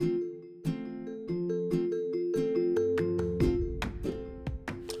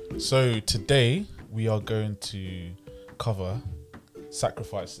So today we are going to cover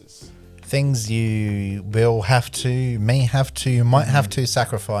sacrifices. Things you will have to, may have to, might have to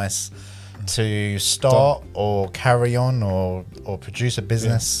sacrifice to start or carry on or produce a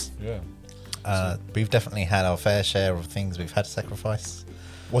business. Yeah. We've definitely had our fair share of things we've had to sacrifice.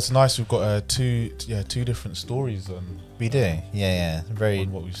 What's nice, we've got two different stories on. We do, yeah. Very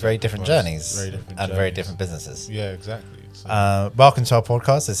On what we different sacrificed. journeys, Very different and very journeys. different businesses. Yeah, exactly. So, Welcome to our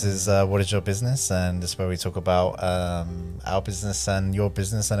podcast. This is What Is Your Business, and this is where we talk about our business and your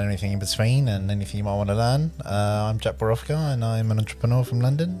business and anything in between and anything you might want to learn. I'm Jack Borofka and I'm an entrepreneur from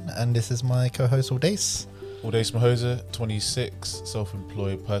London, and this is my co-host Audace. Audace Mahosa, 26,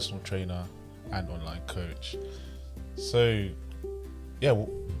 self-employed personal trainer and online coach. So, yeah,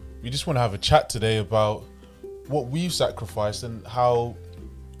 we just want to have a chat today about what we've sacrificed and how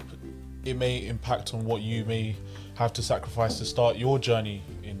it may impact on what you may have to sacrifice to start your journey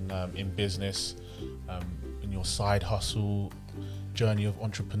in business, in your side hustle journey of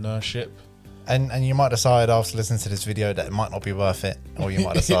entrepreneurship. And you might decide after listening to this video that it might not be worth it, or you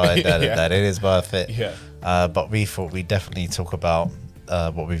might decide that it is worth it. Yeah. But we thought we'd definitely talk about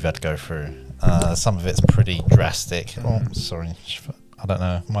what we've had to go through. Some of it's pretty drastic. Oh, sorry. I don't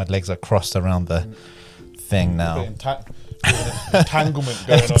know. My legs are crossed around the thing now. Entanglement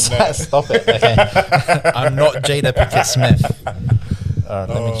going on there. Stop it. Okay. I'm not Jada Pinkett Smith. Let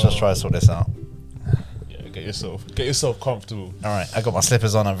me just try to sort this out. Yeah, get yourself comfortable. All right. I got my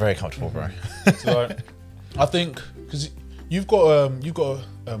slippers on. I'm very comfortable, bro. So I think because you've got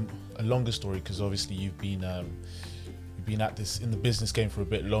a longer story, because obviously you've been at this in the business game for a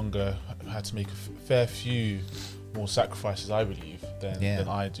bit longer. Had to make a fair few more sacrifices, I believe, than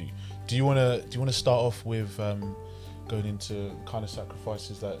I do. Do you want to start off with going into kind of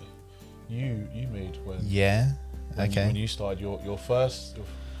sacrifices that you made when you started your first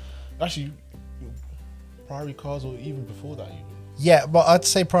Priory Cars, or even before that even? Yeah, but I'd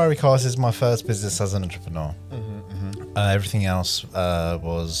say Priory Cars is my first business as an entrepreneur. Everything else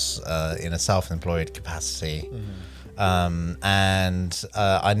was in a self-employed capacity. And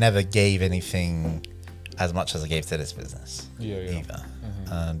I never gave anything as much as I gave to this business either.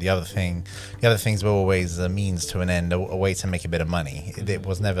 The other things were always a means to an end, a way to make a bit of money. It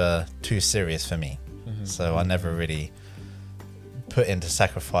was never too serious for me. So I never really put into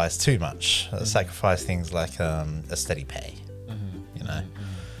sacrifice too much. Sacrifice things like a steady pay, you know.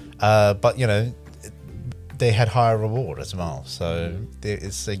 But, you know, they had higher reward as well. So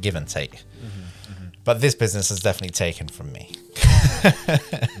it's a give and take. But this business has definitely taken from me.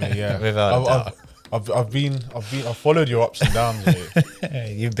 Yeah, Without a doubt. I've followed your ups and downs, mate.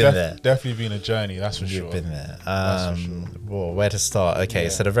 You've been there. Definitely been a journey, that's for sure. You've been there. That's for sure. Well, where to start? Okay,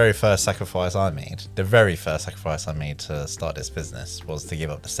 so the very first sacrifice I made to start this business was to give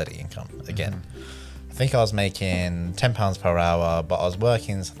up the steady income again. I think I was making £10 per hour, but I was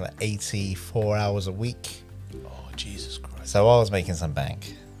working something like 84 hours a week. Oh, Jesus Christ. So I was making some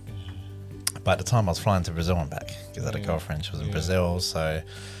bank. But at the time I was flying to Brazil and back because I had a girlfriend. She was in Brazil, so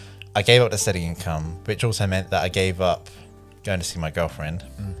I gave up the steady income, which also meant that I gave up going to see my girlfriend.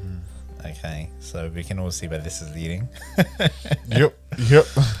 Okay, so we can all see where this is leading. Yep.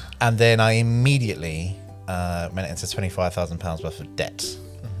 And then I immediately went into £25,000 worth of debt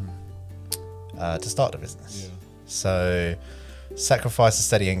to start the business. Yeah. So sacrificed the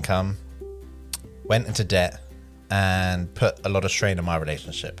steady income, went into debt, and put a lot of strain on my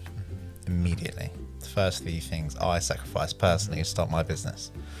relationship immediately. The first 3 things I sacrificed personally to start my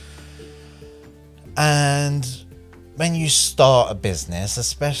business. And when you start a business,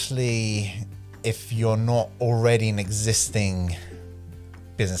 especially if you're not already an existing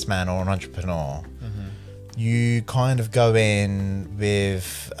businessman or an entrepreneur, you kind of go in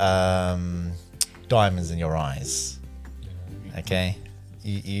with diamonds in your eyes. Okay,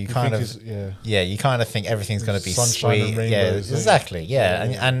 you kind of you kind of think everything's going to be sunshine sweet. and rainbows, Exactly.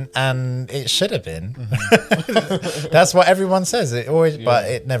 And it should have been. That's what everyone says. It always, but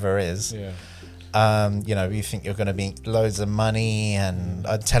it never is. You know, you think you're going to make loads of money, and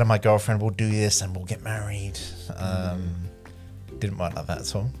I'm telling my girlfriend we'll do this and we'll get married. Didn't work like that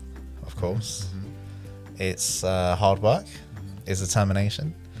at all, of course. It's hard work. It's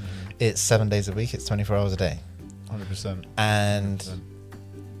determination. It's 7 days a week. It's 24 hours a day. 100%. And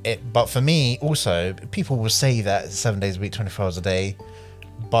but for me also, people will say that 7 days a week, 24 hours a day.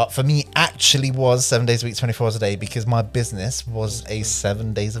 But for me, actually was 7 days a week, 24 hours a day, because my business was a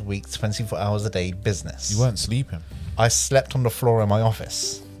 7 days a week, 24 hours a day business. You weren't sleeping. I slept on the floor in my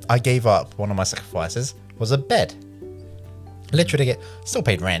office. I gave up. One of my sacrifices was a bed. Literally, still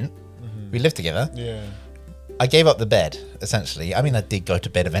paid rent. We lived together. Yeah. I gave up the bed, essentially. I mean, I did go to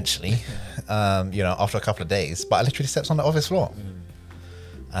bed eventually, after a couple of days, but I literally slept on the office floor.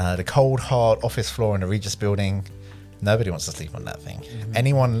 The cold, hard office floor in the Regis building. Nobody wants to sleep on that thing.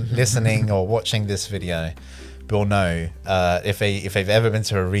 Anyone listening or watching this video will know, if they've ever been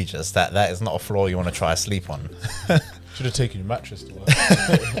to a Regis, that is not a floor you want to try to sleep on. Should have taken your mattress to work.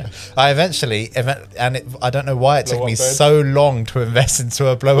 I I don't know why it took me so long to invest into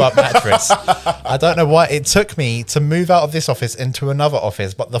a blow-up mattress. I don't know why it took me to move out of this office into another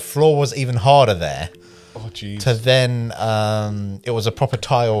office, but the floor was even harder there. Oh, jeez. To then, it was a proper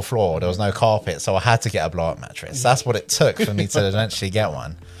tile floor. There was no carpet, so I had to get a blow-up mattress. That's what it took for me to eventually get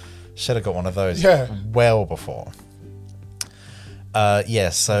one. Should have got one of those well before.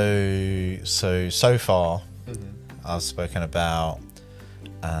 So far, I've spoken about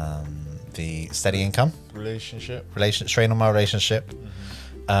the steady income, strain on my relationship,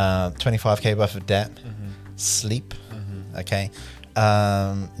 25k worth of debt, sleep. Okay.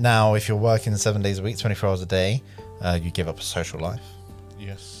 Now, if you're working 7 days a week, 24 hours a day, you give up a social life.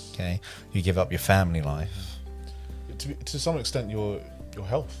 Yes. Okay. You give up your family life. To some extent, your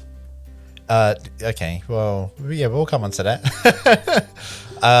health. Okay. Well, yeah, we'll come on to that.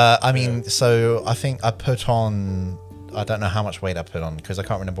 So I think I put on, I don't know how much weight I put on because I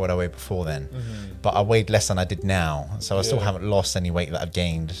can't remember what I weighed before then, but I weighed less than I did now. So I still haven't lost any weight that I've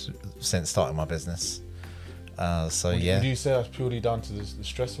gained since starting my business. Would you say that's purely down to the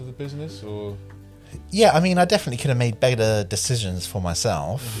stress of the business, or? Yeah, I mean, I definitely could have made better decisions for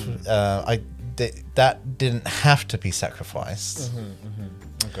myself. That didn't have to be sacrificed.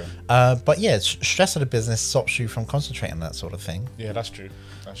 Okay. But yeah, stress of the business stops you from concentrating on that sort of thing. Yeah, that's true.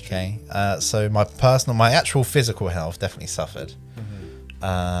 Okay. So my actual physical health definitely suffered.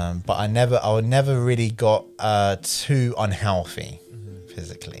 But I never really got too unhealthy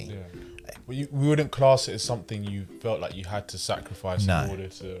physically. Yeah. Well, we wouldn't class it as something you felt like you had to sacrifice in order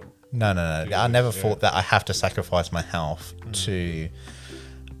to. No. I never thought that I have to sacrifice my health to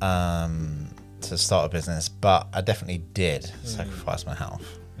start a business, but I definitely did sacrifice my health.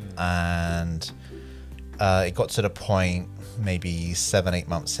 And it got to the point maybe 7-8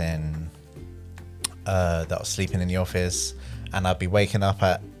 months in that I was sleeping in the office, and I'd be waking up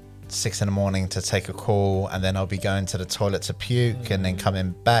at 6 a.m. to take a call, and then I'll be going to the toilet to puke, and then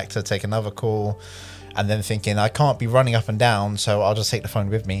coming back to take another call, and then thinking I can't be running up and down, so I'll just take the phone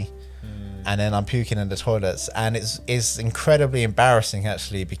with me. And then I'm puking in the toilets, and it's incredibly embarrassing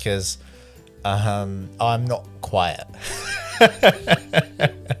actually, because I'm not quiet.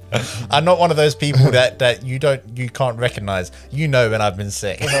 I'm not one of those people that you can't recognize. You know when I've been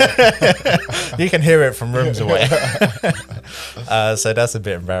sick. You can hear it from rooms away. So that's a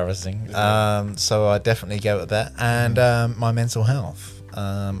bit embarrassing. So I definitely go with that. And my mental health.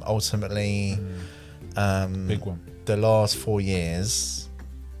 Ultimately, big one. The last 4 years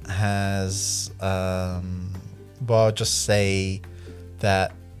has, I'll just say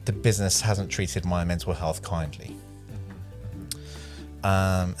that the business hasn't treated my mental health kindly.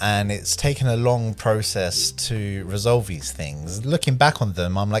 And it's taken a long process to resolve these things. Looking back on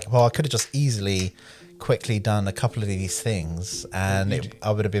them, I'm like, well, I could have just quickly done a couple of these things and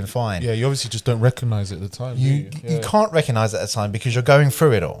I would have been fine. Yeah, you obviously just don't recognize it at the time. You can't recognize it at the time because you're going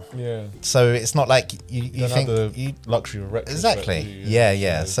through it all. Yeah. So it's not like you think have the luxury of retrospect. Exactly.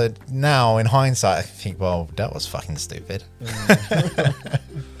 Yeah. So now in hindsight, I think, well, that was fucking stupid.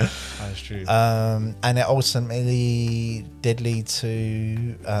 That's true. And it ultimately did lead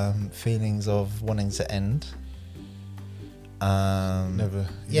to feelings of wanting to end. Never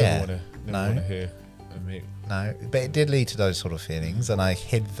want to hear. No, but it did lead to those sort of feelings, and I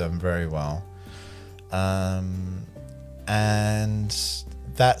hid them very well. And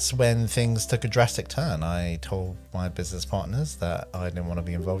that's when things took a drastic turn. I told my business partners that I didn't want to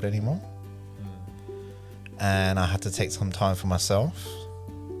be involved anymore, and I had to take some time for myself.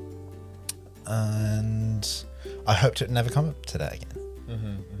 And I hoped it would never come up to that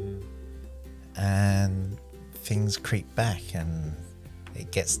again. And things creep back, and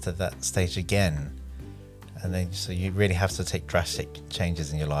it gets to that stage again. And then, so you really have to take drastic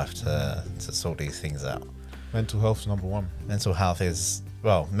changes in your life to sort these things out. Mental health is number one. Mental health is,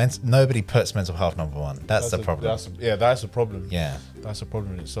 well, nobody puts mental health number one. That's the problem. That's a problem. Yeah. That's a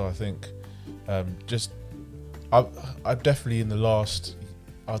problem. So I think I've definitely in the last,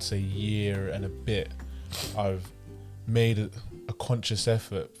 I'd say, year and a bit, I've made a conscious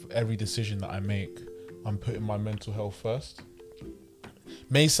effort for every decision that I make. I'm putting my mental health first.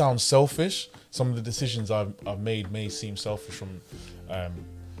 May sound selfish. Some of the decisions I've made may seem selfish from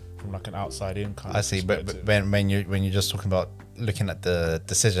like an outside in kind of I see, but when you're just talking about looking at the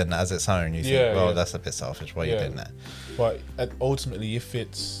decision as its own, you think, well, that's a bit selfish. Why are you doing that? But ultimately, if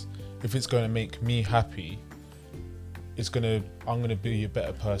it's going to make me happy, I'm gonna be a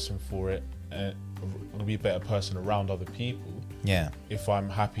better person for it, and I'm gonna be a better person around other people. Yeah. If I'm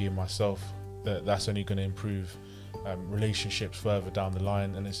happy in myself, that's only going to improve relationships further down the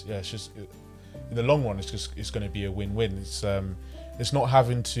line, and it's just in the long run, it's going to be a win-win. It's not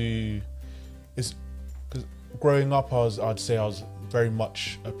having to. It's because growing up, I'd say I was very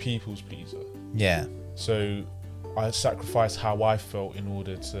much a people's pleaser. Yeah. So I sacrificed how I felt in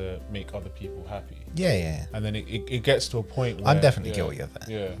order to make other people happy. Yeah. And then it gets to a point where I'm definitely guilty of that.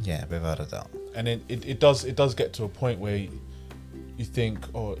 Yeah, without a doubt. And then it does get to a point where you think,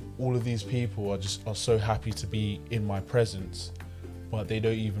 oh, all of these people are so happy to be in my presence, but they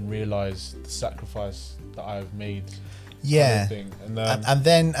don't even realize the sacrifice that I've made. Yeah. And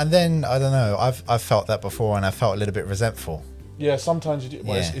then I don't know. I've felt that before, and I felt a little bit resentful. Yeah, sometimes you do.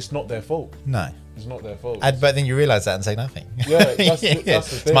 Well, it's not their fault. No, it's not their fault. But then you realize that and say nothing. Yeah, that's the thing.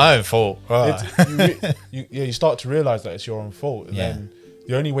 It's my own fault. Right. You start to realize that it's your own fault, and then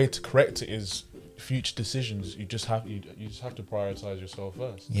the only way to correct it is future decisions. You just have to prioritize yourself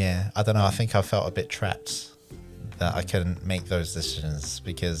first. Yeah, I don't know. I think I felt a bit trapped that I couldn't make those decisions,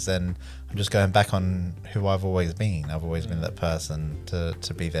 because then I'm just going back on who I've always been. I've always been that person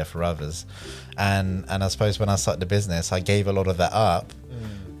to be there for others, and I suppose when I started the business, I gave a lot of that up,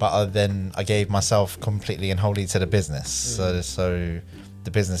 but then I gave myself completely and wholly to the business. So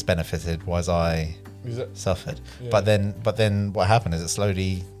the business benefited, whereas I suffered. Yeah. But then what happened is it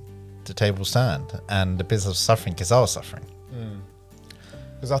slowly, the tables turned, and the business was suffering because I was suffering.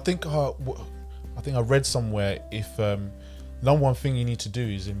 Because I think I read somewhere, if number one thing you need to do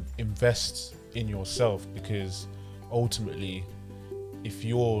is invest in yourself, because ultimately, if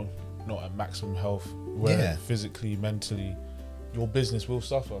you're not at maximum health, physically, mentally, your business will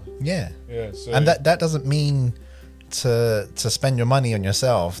suffer. Yeah. So, and that doesn't mean to spend your money on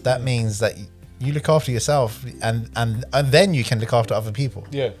yourself. That means that you look after yourself, and then you can look after other people.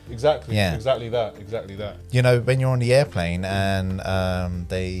 Yeah, exactly. Yeah. Exactly that. You know, when you're on the airplane, and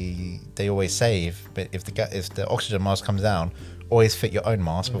they always say, if the oxygen mask comes down, always fit your own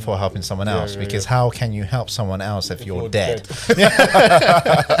mask before helping someone else, because how can you help someone else if you're dead?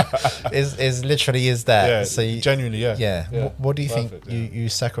 is literally is that. Yeah, so you, genuinely, What do you think you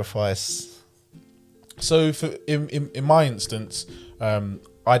sacrifice? So in my instance,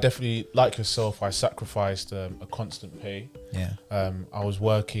 I definitely, like yourself, I sacrificed a constant pay. Yeah. I was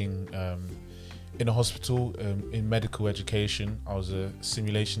working in a hospital in medical education. I was a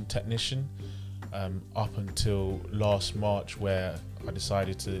simulation technician up until last March, where I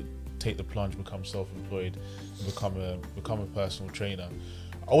decided to take the plunge, become self-employed, and become a personal trainer.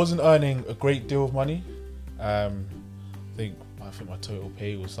 I wasn't earning a great deal of money. I think my total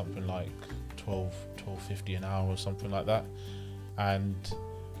pay was something like $12.50 an hour or something like that, and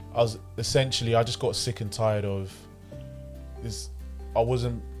I just got sick and tired of this. I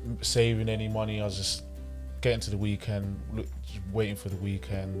wasn't saving any money. I was just getting to the weekend, just waiting for the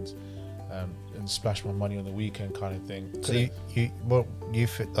weekend, and splash my money on the weekend kind of thing. So you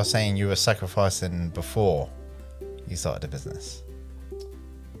are saying you were sacrificing before you started the business?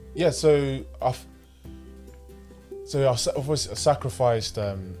 Yeah. So I sacrificed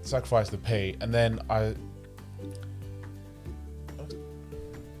the pay, and then I.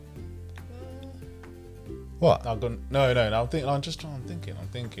 What? No. I'm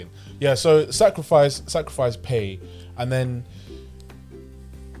thinking. Yeah. So sacrifice pay, and then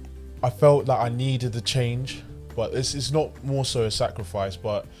I felt that I needed the change, but it's not more so a sacrifice,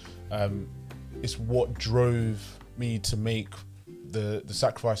 but it's what drove me to make the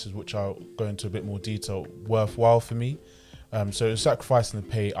sacrifices, which I'll go into a bit more detail, worthwhile for me. So sacrificing the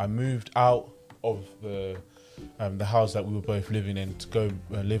pay, I moved out of the house that we were both living in to go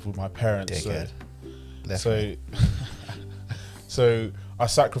live with my parents. So I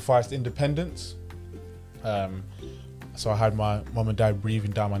sacrificed independence. So I had my mum and dad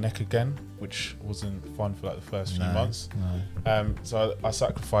breathing down my neck again, which wasn't fun for like the first few months. So I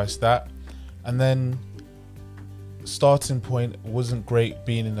sacrificed that, and then starting point wasn't great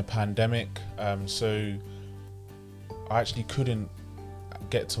being in the pandemic. So I actually couldn't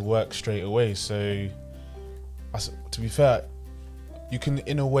get to work straight away. So to be fair, you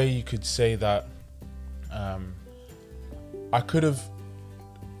could say that I could have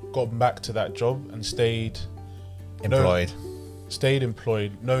gotten back to that job and stayed employed,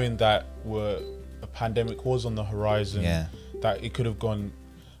 knowing that a pandemic was on the horizon. That it could have gone.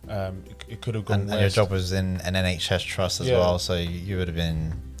 It could have gone. And your job was in an NHS trust as well, so you would have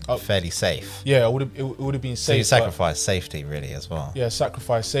been fairly safe. Yeah, it would have been safe. So you sacrifice safety really as well. Yeah,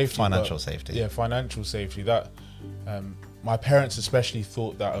 sacrifice safety. Financial safety. Yeah, financial safety. That my parents especially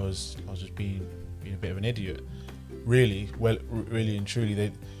thought that I was just being a bit of an idiot. Really, really and truly,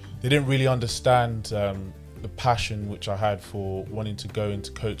 they didn't really understand the passion which I had for wanting to go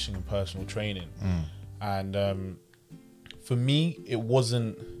into coaching and personal training. And for me, it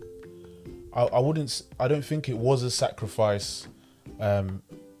wasn't. I don't think it was a sacrifice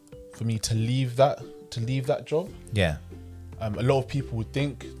for me to leave that job. Yeah. A lot of people would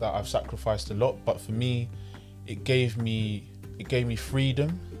think that I've sacrificed a lot, but for me, it gave me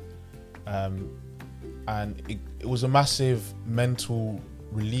freedom, and it was a massive mental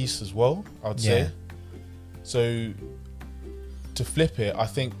release as well, I'd say. So to flip it, I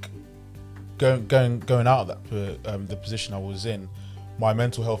think going out of that the position I was in, my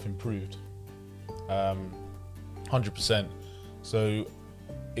mental health improved 100%. So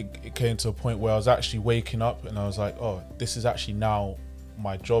it came to a point where I was actually waking up and I was like, oh, this is actually now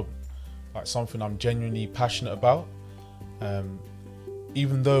my job, like something I'm genuinely passionate about.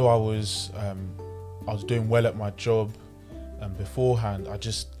 Even though I was doing well at my job beforehand, I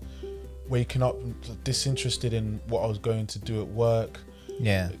just waking up disinterested in what I was going to do at work.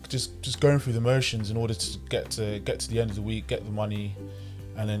 Yeah, just going through the motions in order to get to the end of the week, get the money,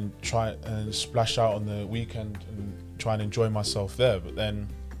 and then try and splash out on the weekend and try and enjoy myself there. But then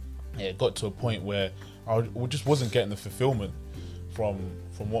it got to a point where I just wasn't getting the fulfillment from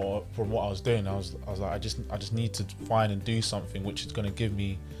what I was doing. I was like, I just need to find and do something which is going to give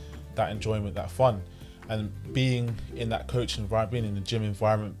me that enjoyment, that fun. And being in that coaching environment, being in the gym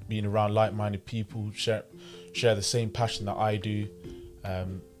environment, being around like-minded people, share the same passion that I do,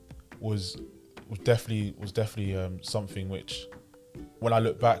 was definitely something which, when I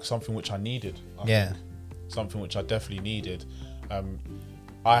look back, something which I needed. Something which I definitely needed.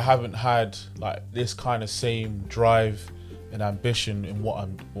 I haven't had like this kind of same drive and ambition in what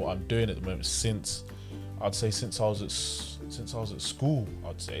I'm doing at the moment since I was at school.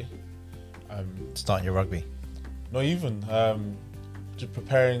 I'd say. Starting your rugby? Not even. Just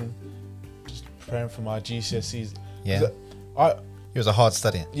preparing for my GCSEs. Yeah. He was a hard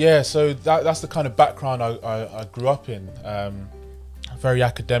studier. Yeah, so that's the kind of background I grew up in. Very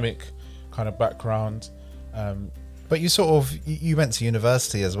academic kind of background. But you went to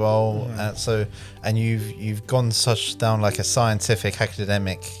university as well, and you've gone down like a scientific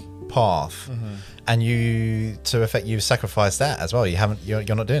academic path, and you've sacrificed that as well.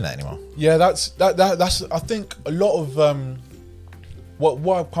 You're not doing that anymore. Yeah, that's I think a lot of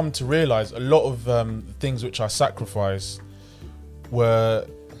what I've come to realize, a lot of things which I sacrificed were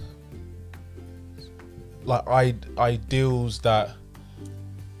like ideals that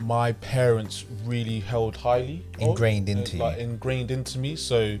my parents really held highly, ingrained into me.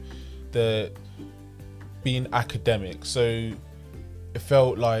 So the being academic, so it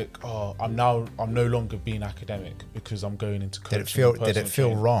felt like, oh, I'm no longer being academic because I'm going into coaching. Did it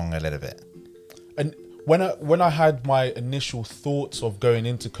feel wrong a little bit? And when I had my initial thoughts of going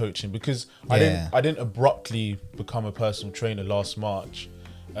into coaching, because I didn't abruptly become a personal trainer last March.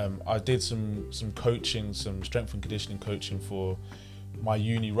 I did some coaching, some strength and conditioning coaching for my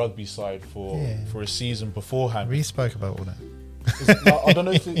uni rugby side for a season beforehand. We spoke about all that. I don't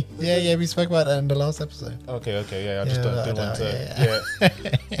know if we spoke about that in the last episode. Okay, I just didn't want to.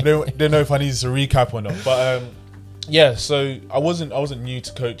 I didn't know if I needed to recap or not, but so I wasn't new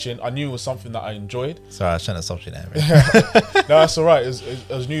to coaching. I knew it was something that I enjoyed. Sorry, I shouldn't have stopped you there. No, that's all right. It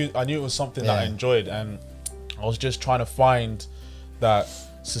was new. I knew it was something that I enjoyed, and I was just trying to find that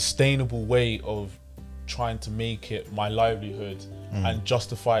sustainable way of trying to make it my livelihood and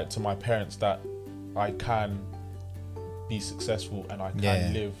justify it to my parents that I can be successful and I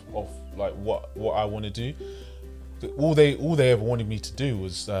can live off like what I want to do. All they ever wanted me to do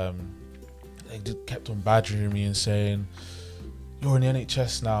was they just kept on badgering me and saying, "You're in the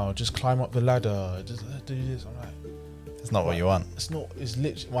NHS now. Just climb up the ladder. Just do this." I'm like, it's not what you want. It's not. It's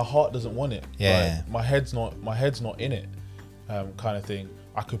literally my heart doesn't want it. Yeah. Like, my head's not in it. Kind of thing.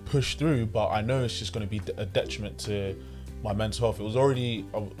 I could push through, but I know it's just going to be a detriment to my mental health. I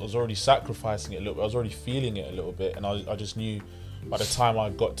was already sacrificing it a little bit. I was already feeling it a little bit, and I just knew by the time I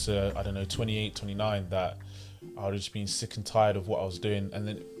got to 28, 29 that I would have just been sick and tired of what I was doing, and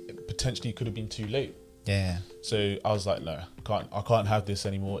then it potentially could have been too late. Yeah. So I was like, no, I can't have this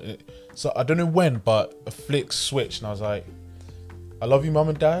anymore. So I don't know when, but a flick switched, and I was like, I love you, Mum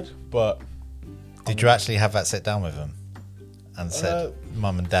and Dad, but did you actually have that sit down with them and said,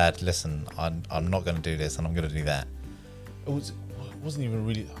 Mum and Dad, listen, I'm not going to do this, and I'm going to do that? It wasn't even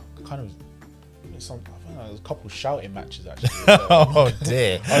really kind of a couple of shouting matches actually. Oh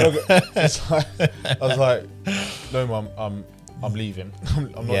dear! I was like, no, mum, I'm leaving.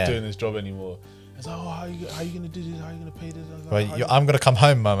 I'm not doing this job anymore. It's like, oh, how are you gonna do this? How are you gonna pay this? Like, I'm gonna come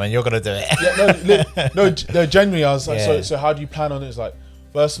home, mum, and you're gonna do it. Yeah, no, genuinely, I was like, so how do you plan on it? It's like,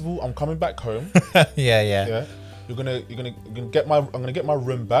 first of all, I'm coming back home. Yeah. I'm gonna get my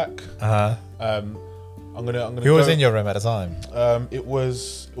room back. I'm gonna. Who was in your room at the time? It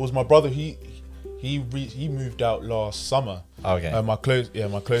was my brother. He moved out last summer. Okay. My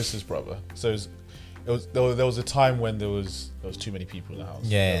closest brother. So there was a time when there was too many people in the house.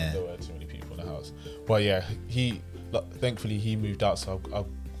 Yeah. There were too many people in the house. But yeah, thankfully he moved out, so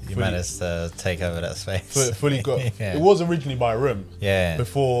you managed to take over that space. Fully got. It was originally my room. Yeah.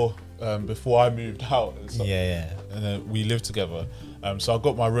 Before I moved out. And stuff. Yeah. And then we lived together. So I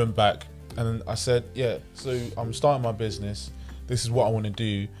got my room back, and then I said, so I'm starting my business. This is what I want to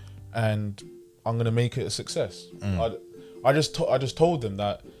do, and I'm gonna make it a success. I just told them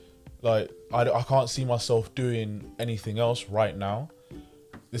that, like, I can't see myself doing anything else right now.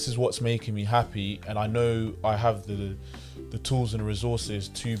 This is what's making me happy, and I know I have the tools and the resources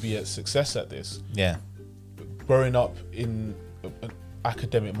to be a success at this. Yeah. Growing up in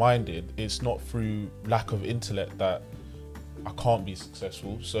academic minded, it's not through lack of intellect that I can't be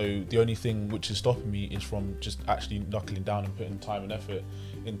successful. So the only thing which is stopping me is from just actually knuckling down and putting time and effort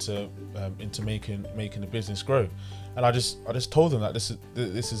into making the business grow. And I just told them that this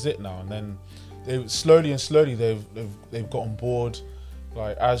is it now. And then they slowly they've got on board.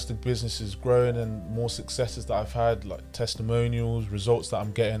 Like, as the business is growing and more successes that I've had, like testimonials, results that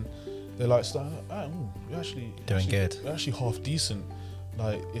I'm getting, they're like, you're actually doing good. You're actually half decent.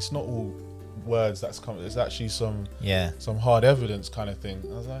 Like, it's not all words that's coming. There's actually some hard evidence kind of thing.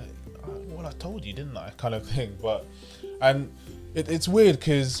 I was like, well, I told you, didn't I? Kind of thing. But it's weird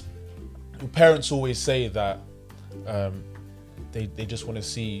because parents always say that they just want to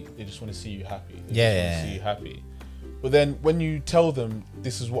see you happy. They just want to see you happy. But then when you tell them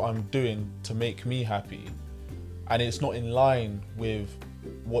this is what I'm doing to make me happy, and it's not in line with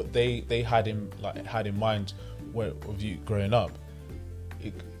what they had in mind of you growing up,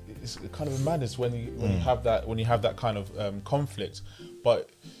 it's kind of a madness when you have that kind of conflict.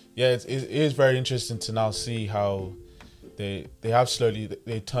 But yeah, it is very interesting to now see how they have slowly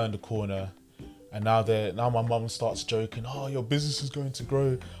turned the corner. And now my mum starts joking, oh, your business is going to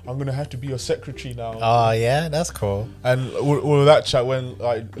grow. I'm going to have to be your secretary now. Oh, yeah, that's cool. And all of that chat when,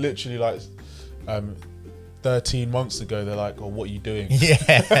 like, literally, 13 months ago, they're like, oh, what are you doing? Yeah.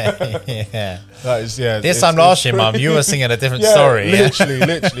 That is, this time last year, Mum, you were singing a different story.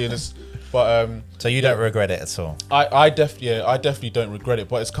 Literally. And so you don't regret it at all? I definitely don't regret it.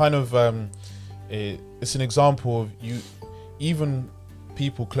 But it's kind of, it's an example of you, even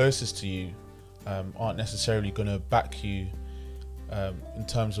people closest to you, aren't necessarily going to back you in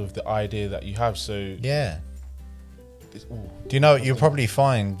terms of the idea that you have. So yeah, do you know, you'll probably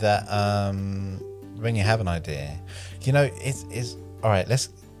find that when you have an idea, you know, it's all right,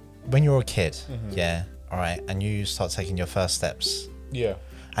 when you're a kid, all right, and you start taking your first steps,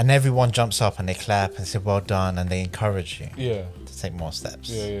 and everyone jumps up and they clap and say well done, and they encourage you to take more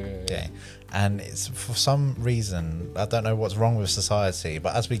steps. And it's, for some reason, I don't know what's wrong with society,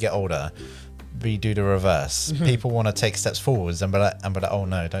 but as we get older, we do the reverse. People want to take steps forwards and be like, oh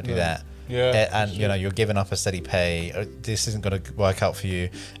no, don't do that. And you know, you're giving up a steady pay. This isn't going to work out for you.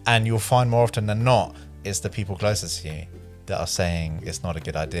 And you'll find more often than not, it's the people closest to you that are saying it's not a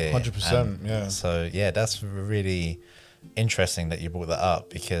good idea. 100%. So yeah, that's really interesting that you brought that up,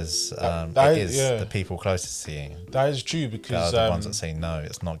 because it is the people closest to you. That is true, because they're the ones that say no,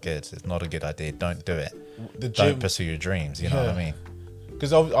 it's not good. It's not a good idea. Don't do it. Don't pursue your dreams. You know what I mean?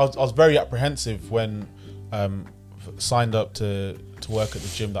 Because I was very apprehensive when signed up to work at the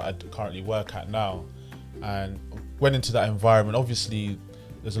gym that I currently work at now, and went into that environment. Obviously,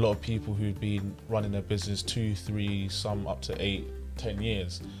 there's a lot of people who've been running their business 2, 3, some up to 8, 10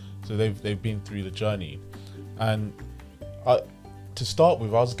 years. So they've been through the journey, and to start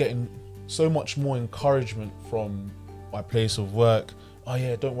with, I was getting so much more encouragement from my place of work. Oh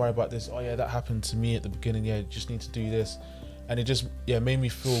yeah, don't worry about this. Oh yeah, that happened to me at the beginning. Yeah, you just need to do this. And it just made me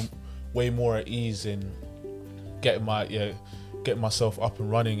feel way more at ease in getting myself up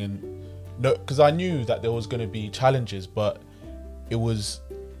and running. And no, because I knew that there was going to be challenges, but it was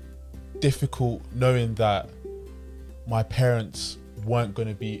difficult knowing that my parents weren't going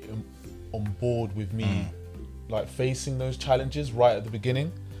to be on board with me like facing those challenges right at the beginning.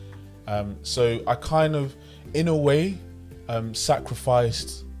 So I kind of, in a way,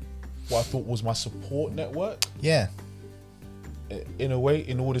 sacrificed what I thought was my support network. in a way,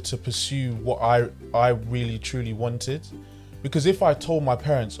 in order to pursue what I really truly wanted. Because if I told my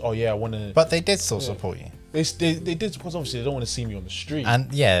parents, oh yeah, I want to, but they did still support you. They did, because obviously they don't want to see me on the street.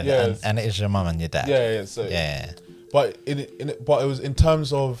 And and it is your mum and your dad. So but but it was in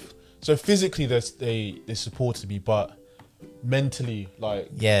terms of, so physically they supported me, but mentally, like,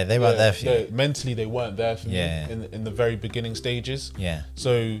 they weren't there for you. Mentally they weren't there for me in the very beginning stages.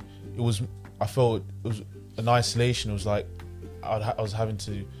 So I felt it was an isolation. It was like I was having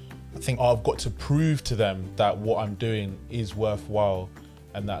to, I think I've got to prove to them that what I'm doing is worthwhile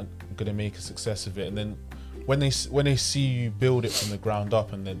and that I'm gonna make a success of it. And then when they see you build it from the ground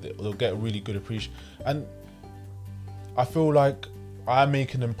up, and then they'll get a really good appreciation. And I feel like I'm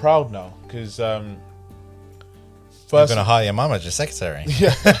making them proud now, because you're gonna hire your mum as your secretary.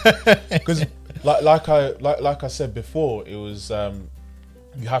 Yeah, because like I said before, it was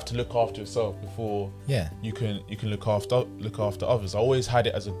you have to look after yourself before you can look after others. I always had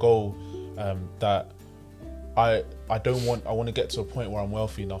it as a goal that I want to get to a point where I'm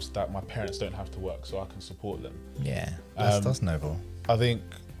wealthy enough so that my parents don't have to work, so I can support them. That's noble. I think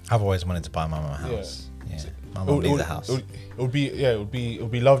I've always wanted to buy my mum a house. My mum needs a house. It would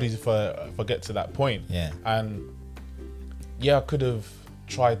be lovely if I get to that point. And I could have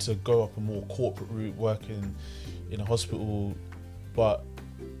tried to go up a more corporate route, working in a hospital, but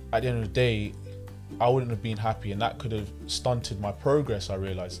at the end of the day, I wouldn't have been happy, and that could have stunted my progress, I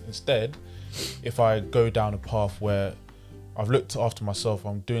realized. Instead, if I go down a path where I've looked after myself,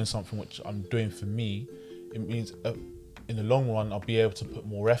 I'm doing something which I'm doing for me, it means in the long run, I'll be able to put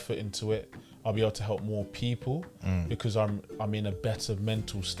more effort into it. I'll be able to help more people because I'm in a better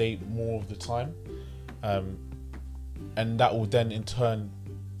mental state more of the time. And that will then in turn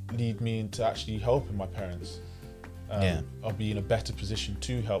lead me into actually helping my parents. I'll be in a better position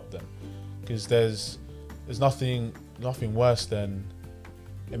to help them, because there's nothing worse than,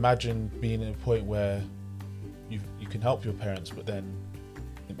 imagine being at a point where you can help your parents, but then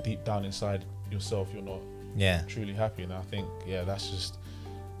deep down inside yourself you're not truly happy. And I think that's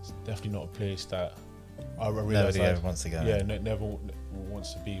definitely not a place that I realize nobody ever wants to go. Never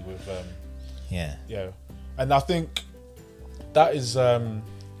wants to be with. And I think that is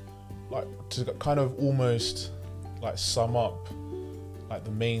like to kind of almost like sum up like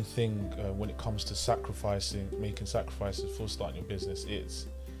the main thing when it comes to making sacrifices for starting your business. It's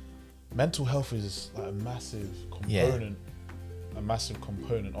mental health is like a massive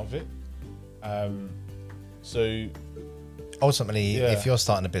component of it. So ultimately, if you're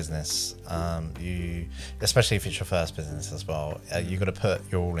starting a business, especially if it's your first business as well, you've got to put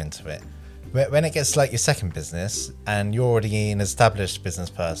your all into it. When it gets like your second business and you're already an established business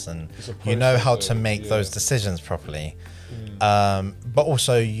person, you know how to make those decisions properly. But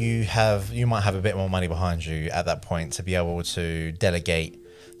also you might have a bit more money behind you at that point to be able to delegate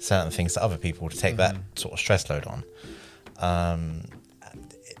certain things to other people to take that sort of stress load on.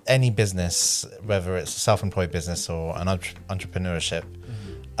 Any business, whether it's a self-employed business or an entrepreneurship,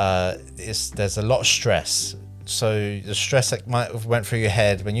 there's a lot of stress. So the stress that might have went through your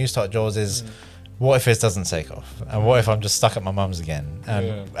head when you start yours is, what if this doesn't take off? And what if I'm just stuck at my mum's again?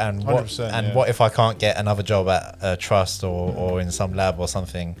 And what if I can't get another job at a trust or in some lab or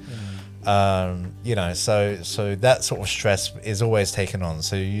something? So that sort of stress is always taken on.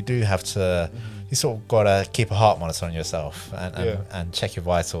 So you do have to, you sort of got to keep a heart monitor on yourself and check your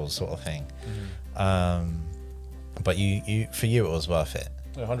vitals, sort of thing. But for you, it was worth it.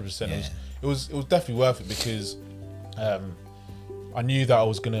 100%. It was definitely worth it, because I knew that I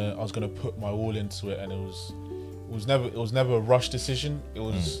was gonna put my all into it, and it was never a rush decision. It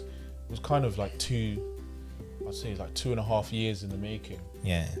was kind of like 2.5 years in the making.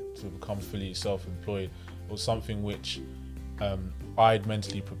 To become fully self-employed. It was something which I'd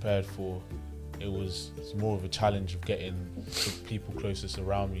mentally prepared for. It's more of a challenge of getting the people closest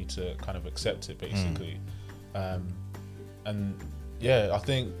around me to kind of accept it, basically. And I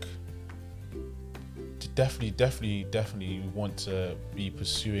think definitely you want to be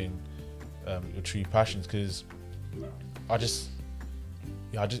pursuing your true passions, because I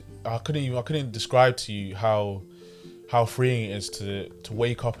couldn't even describe to you how freeing it is to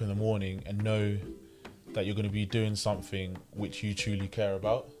wake up in the morning and know that you're going to be doing something which you truly care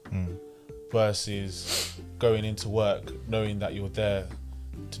about, versus going into work knowing that you're there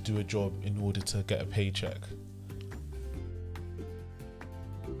to do a job in order to get a paycheck.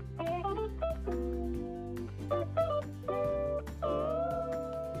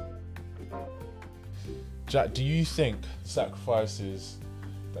 Jack, do you think the sacrifices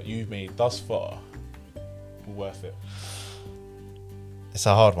that you've made thus far were worth it? It's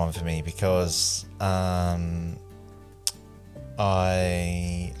a hard one for me, because I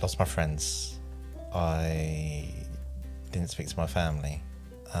I lost my friends. I didn't speak to my family.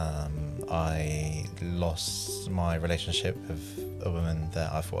 I lost my relationship with a woman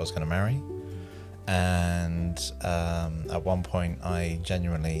that I thought I was going to marry. And at one point, I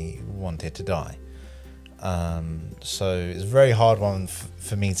genuinely wanted to die. So it's a very hard one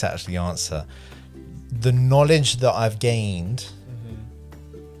for me to actually answer. The knowledge that I've gained,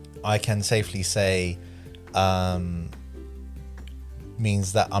 I can safely say,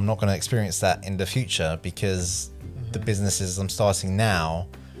 means that I'm not going to experience that in the future, because the businesses I'm starting now,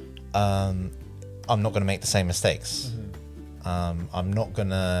 I'm not going to make the same mistakes. I'm not going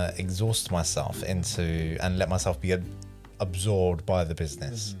to exhaust myself into and let myself be absorbed by the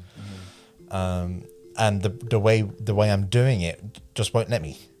business. And the way I'm doing it just won't let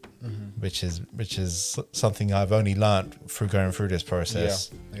me, which is something I've only learned through going through this process.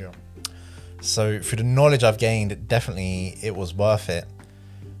 Yeah. So through the knowledge I've gained, definitely it was worth it.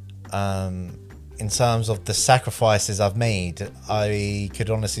 In terms of the sacrifices I've made, I could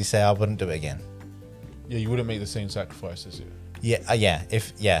honestly say I wouldn't do it again. Yeah, you wouldn't make the same sacrifices.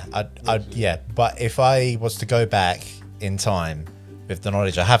 But if I was to go back in time with the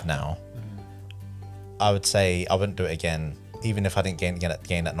knowledge I have now, I would say I wouldn't do it again, even if I didn't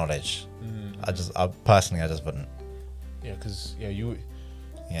gain that knowledge. I personally just wouldn't. Yeah, because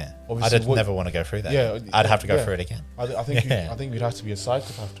I did never want to go through that. Yeah, I'd have to go through it again. I think you'd have to be a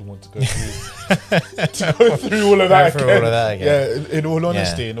psychopath to want to go through all of that again. Yeah, in all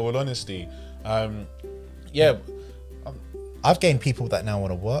honesty. I've gained people that now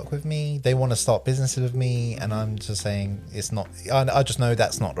want to work with me. They want to start businesses with me, and I'm just saying it's not. I just know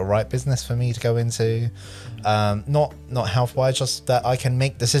that's not the right business for me to go into. Not health wise, just that I can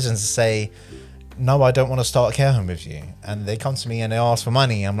make decisions to say, no, I don't want to start a care home with you. And they come to me and they ask for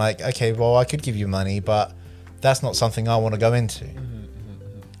money. I'm like, okay, well, I could give you money, but that's not something I want to go into.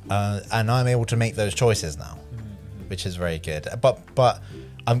 And I'm able to make those choices now, which is very good. But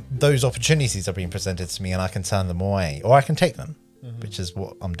those opportunities are being presented to me, and I can turn them away, or I can take them, which is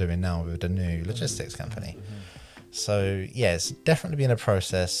what I'm doing now with the new logistics company. So yes, definitely been a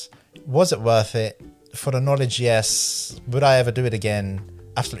process. Was it worth it? For the knowledge, yes. Would I ever do it again?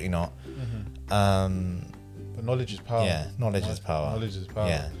 Absolutely not. But knowledge is power. Yeah, knowledge is power. Knowledge is power.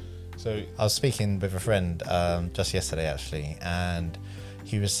 Yeah. So I was speaking with a friend just yesterday, actually, and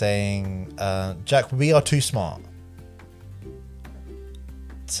he was saying, Jack, we are too smart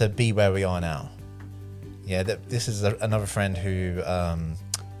to be where we are now. Yeah, this is another friend who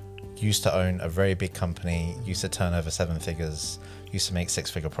used to own a very big company, used to turn over 7 figures, used to make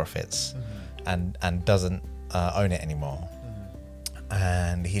 6-figure profits, and doesn't own it anymore.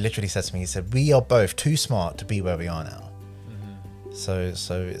 And he literally said to me, he said, we are both too smart to be where we are now. So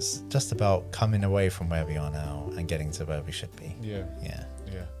it's just about coming away from where we are now and getting to where we should be. Yeah.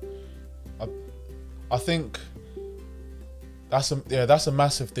 I think that's a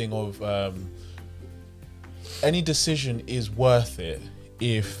massive thing of any decision is worth it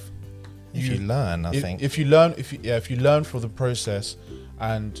if you learn. If you learn from the process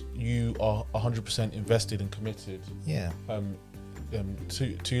and you are 100% invested and committed. Yeah.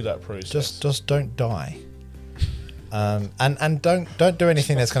 To that process. Just don't die. And don't do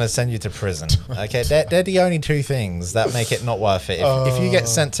anything that's going to send you to prison. Okay, they're the only 2 things that make it not worth it. If you get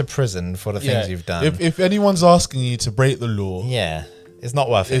sent to prison for the things you've done, if anyone's asking you to break the law, it's not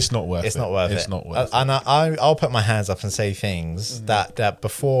worth it. It's not worth it. And I'll put my hands up and say things that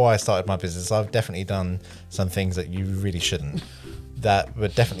before I started my business, I've definitely done some things that you really shouldn't. That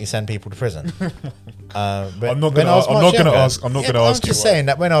would definitely send people to prison. I'm not going to ask. I'm just saying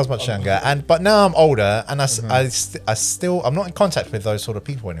that when I was much younger, but now I'm older, and I'm not in contact with those sort of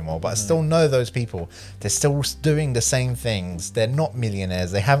people anymore. But I still know those people. They're still doing the same things. They're not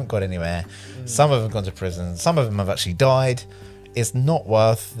millionaires. They haven't got anywhere. Some of them have gone to prison. Some of them have actually died. It's not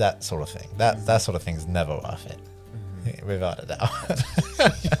worth that sort of thing. That sort of thing is never worth it, without a doubt.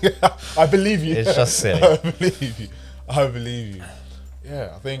 I believe you. It's just silly. I believe you.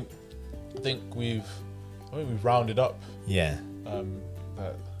 Yeah, I think we've rounded up. Yeah.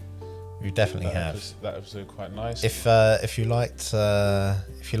 We definitely have. That episode quite nice. If you liked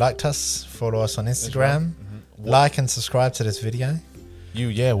us, follow us on Instagram. Like and subscribe to this video. We're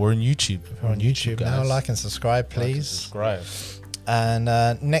on YouTube. We're on YouTube now. Like and subscribe, please. And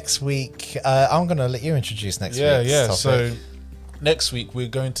next week, I'm going to let you introduce next week's topic. So next week we're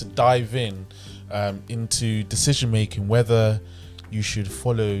going to dive into decision making, whether you should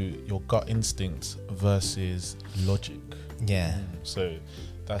follow your gut instinct versus logic. Yeah. So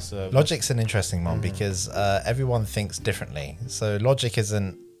that's logic's an interesting one because everyone thinks differently. So logic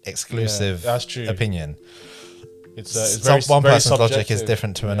isn't exclusive that's true. opinion. one person's logic is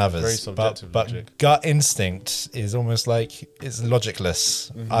different to another's. Very subjective logic. But gut instinct is almost like it's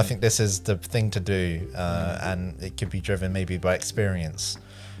logicless. I think this is the thing to do, and it could be driven maybe by experience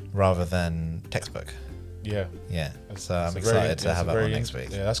rather than textbook. Yeah. So I'm excited to have that one next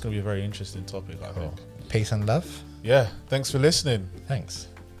week. Yeah, that's going to be a very interesting topic, I think. Peace and love. Yeah. Thanks for listening. Thanks.